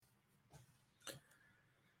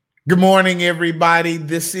Good morning, everybody.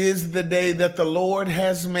 This is the day that the Lord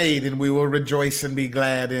has made, and we will rejoice and be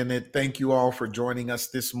glad in it. Thank you all for joining us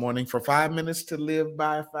this morning for 5 minutes to live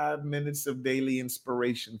by, 5 minutes of daily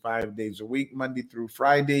inspiration, 5 days a week, Monday through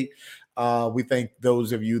Friday. We thank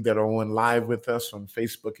those of you that are on live with us on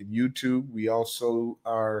Facebook and YouTube. We also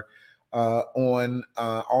are on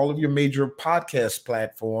all of your major podcast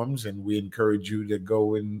platforms, and we encourage you to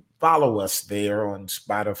go and follow us there on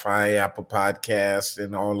Spotify, Apple Podcasts,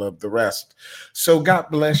 and all of the rest. So God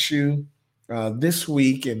bless you. This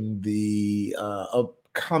week and the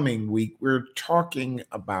upcoming week, we're talking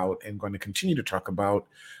about and going to continue to talk about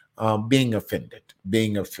being offended.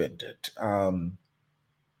 Being offended.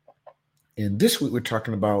 And this week, we're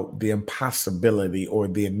talking about the impossibility or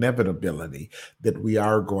the inevitability that we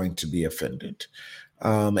are going to be offended.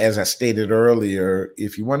 As I stated earlier,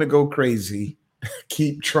 if you want to go crazy,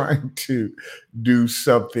 keep trying to do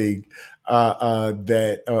something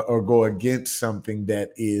or go against something that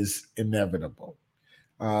is inevitable.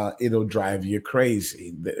 It'll drive you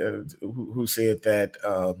crazy. Who said that?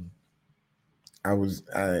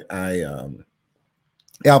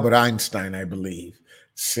 Albert Einstein, I believe,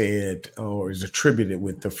 said or is attributed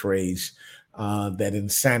with the phrase that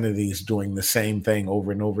insanity is doing the same thing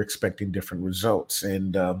over and over, expecting different results.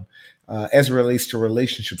 And as it relates to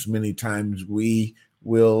relationships, many times we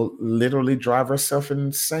will literally drive ourselves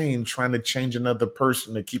insane trying to change another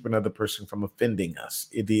person to keep another person from offending us.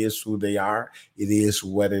 It is who they are. It is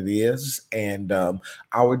what it is. And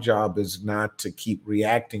our job is not to keep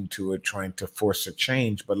reacting to it, trying to force a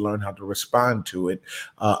change, but learn how to respond to it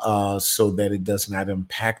so that it does not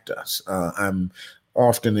impact us. I'm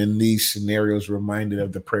often in these scenarios reminded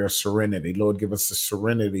of the prayer of serenity. Lord, give us the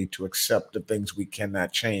serenity to accept the things we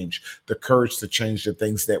cannot change, the courage to change the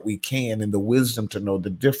things that we can, and the wisdom to know the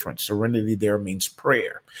difference. Serenity there means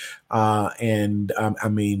prayer.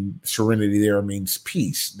 Serenity there means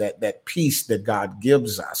peace. That peace that God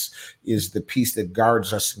gives us is the peace that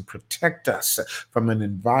guards us and protect us from an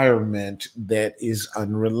environment that is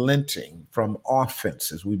unrelenting, from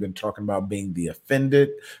offenses. We've been talking about being the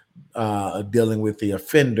offended, dealing with the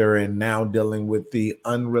offender, and now dealing with the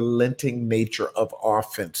unrelenting nature of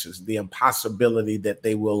offenses, the impossibility that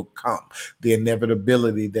they will come, the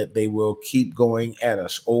inevitability that they will keep going at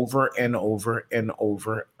us over and over and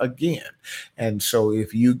over again. And so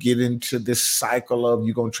if you get into this cycle of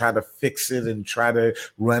you're going to try to fix it and try to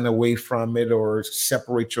run away from it or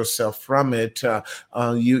separate yourself from it,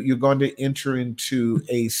 you're going to enter into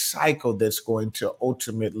a cycle that's going to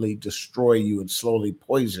ultimately destroy you and slowly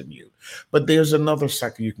poison you. But there's another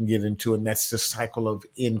cycle you can get into, and that's the cycle of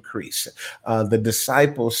increase. The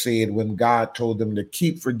disciples said when God told them to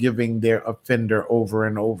keep forgiving their offender over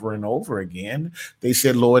and over and over again, they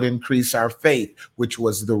said, Lord, increase our faith, which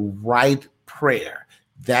was the right prayer.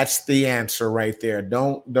 That's the answer right there.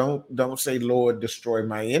 Don't say, Lord, destroy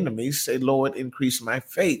my enemies. Say, Lord, increase my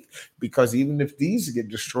faith. Because even if these get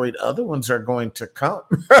destroyed, other ones are going to come.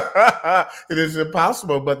 It is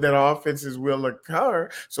impossible, but that offenses will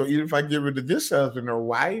occur. So even if I get rid of this husband or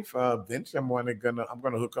wife, eventually I'm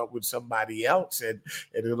gonna hook up with somebody else, and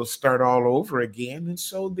it'll start all over again. And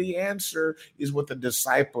so the answer is what the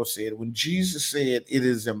disciples said when Jesus said it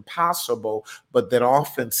is impossible, but that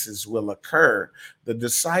offenses will occur. The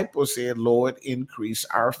disciples said, Lord, increase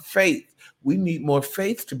our faith. We need more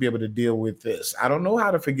faith to be able to deal with this. I don't know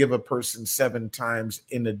how to forgive a person 7 times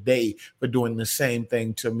in a day for doing the same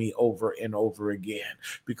thing to me over and over again,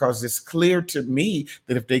 because it's clear to me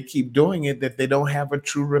that if they keep doing it, that they don't have a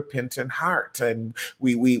true repentant heart. And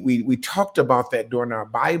we talked about that during our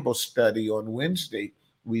Bible study on Wednesday.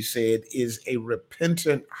 We said, is a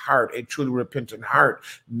repentant heart, a truly repentant heart,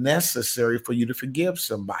 necessary for you to forgive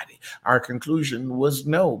somebody? Our conclusion was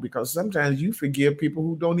no, because sometimes you forgive people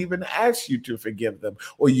who don't even ask you to forgive them,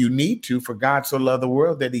 or you need to. For God so loved the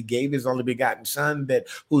world that he gave his only begotten son, that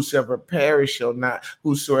whosoever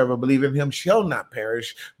believe in him shall not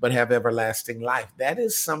perish, but have everlasting life. That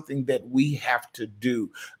is something that we have to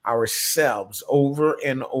do ourselves over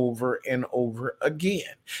and over and over again.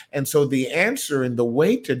 And so the answer and the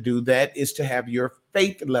way to do that is to have your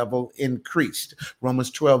faith level increased. Romans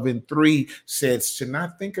 12:3 says to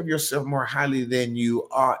not think of yourself more highly than you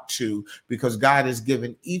ought to, because God has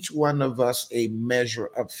given each one of us a measure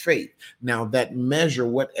of faith. Now that measure,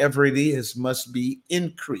 whatever it is, must be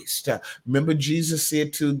increased. Remember Jesus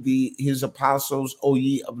said to his apostles, O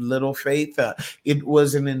ye of little faith, it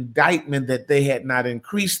was an indictment that they had not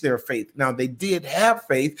increased their faith. Now they did have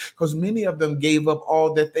faith, because many of them gave up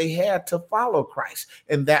all that they had to follow Christ.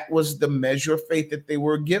 And that was the measure of faith that that they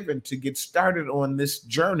were given to get started on this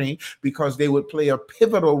journey, because they would play a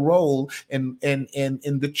pivotal role in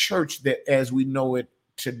the church that as we know it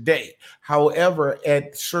today. However,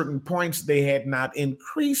 at certain points they had not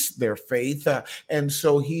increased their faith, and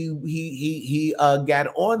so he got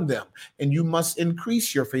on them. And you must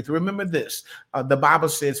increase your faith. Remember this: the Bible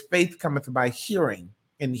says, "Faith cometh by hearing,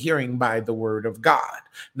 and hearing by the word of God."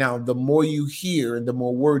 Now, the more you hear and the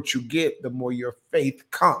more words you get, the more your faith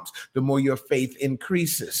comes, the more your faith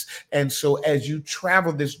increases. And so as you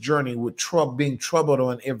travel this journey with being troubled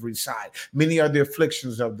on every side, many are the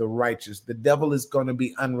afflictions of the righteous. The devil is going to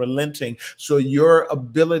be unrelenting. So your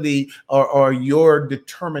ability or your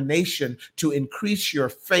determination to increase your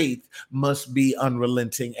faith must be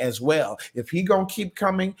unrelenting as well. If he going to keep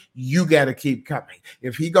coming, you got to keep coming.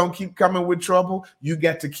 If he going to keep coming with trouble, you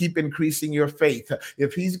got to keep increasing your faith.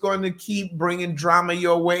 If he's going to keep bringing drama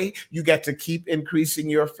your way, you got to keep increasing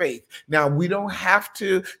your faith. Now, we don't have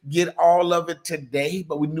to get all of it today,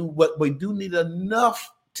 but we do need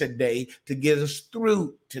enough today to get us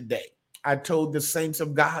through today. I told the saints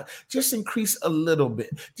of God, just increase a little bit.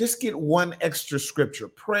 Just get one extra scripture.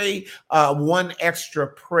 Pray one extra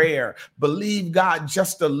prayer. Believe God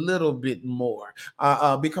just a little bit more,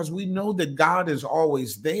 because we know that God is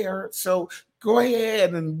always there. So go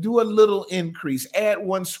ahead and do a little increase. Add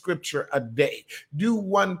one scripture a day. Do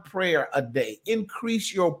one prayer a day.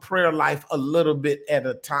 Increase your prayer life a little bit at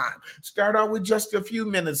a time. Start out with just a few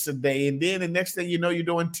minutes a day, and then the next thing you know, you're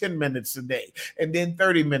doing 10 minutes a day, and then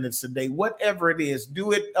 30 minutes a day. Whatever it is,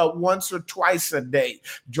 do it once or twice a day.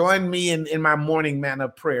 Join me in my morning manna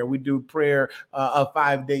prayer. We do prayer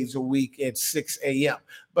 5 days a week at 6 a.m.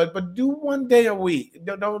 But do one day a week.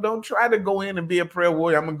 Don't try to go in and be a prayer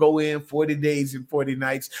warrior. I'm gonna go in 40 days and 40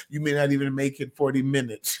 nights. You may not even make it 40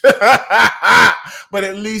 minutes, but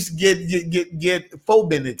at least get 4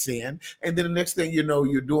 minutes in, and then the next thing you know,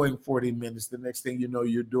 you're doing 40 minutes. The next thing you know,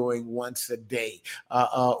 you're doing once a day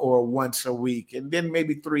or once a week, and then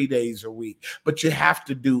maybe 3 days a week. But you have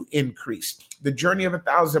to do increase. The journey of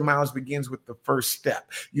 1,000 miles begins with the first step.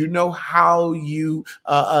 You know how you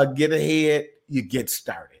get ahead? You get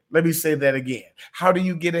started. Let me say that again. How do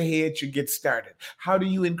you get ahead? You get started. How do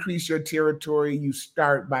you increase your territory? You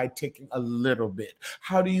start by taking a little bit.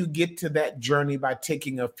 How do you get to that journey? By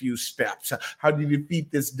taking a few steps. How do you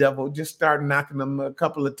defeat this devil? Just start knocking them a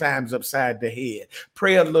couple of times upside the head.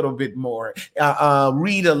 Pray a little bit more.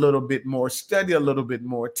 Read a little bit more. Study a little bit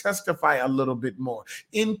more. Testify a little bit more.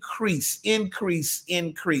 Increase, increase,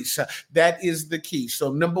 increase. That is the key.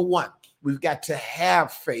 So number one, we've got to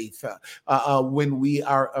have faith when we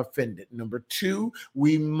are offended. Number two,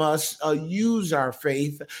 we must use our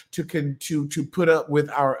faith to put up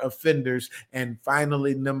with our offenders. And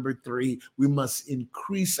finally, number three, we must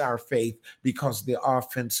increase our faith because the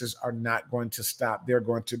offenses are not going to stop. They're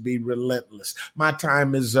going to be relentless. My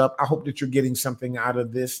time is up. I hope that you're getting something out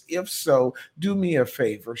of this. If so, do me a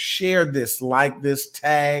favor. Share this, like this,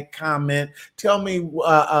 tag, comment. Tell me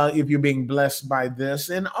if you're being blessed by this.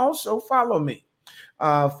 And also follow me.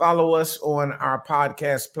 Follow us on our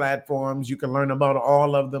podcast platforms. You can learn about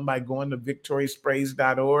all of them by going to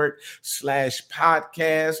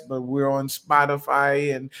victoriouspraise.org/podcast. But we're on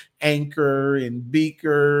Spotify and Anchor and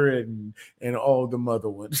Beaker and all the other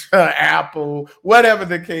ones, Apple, whatever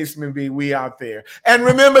the case may be, we out there. And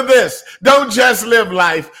remember this, don't just live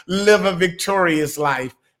life, live a victorious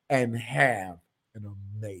life and have an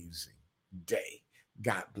amazing day.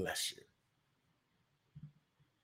 God bless you.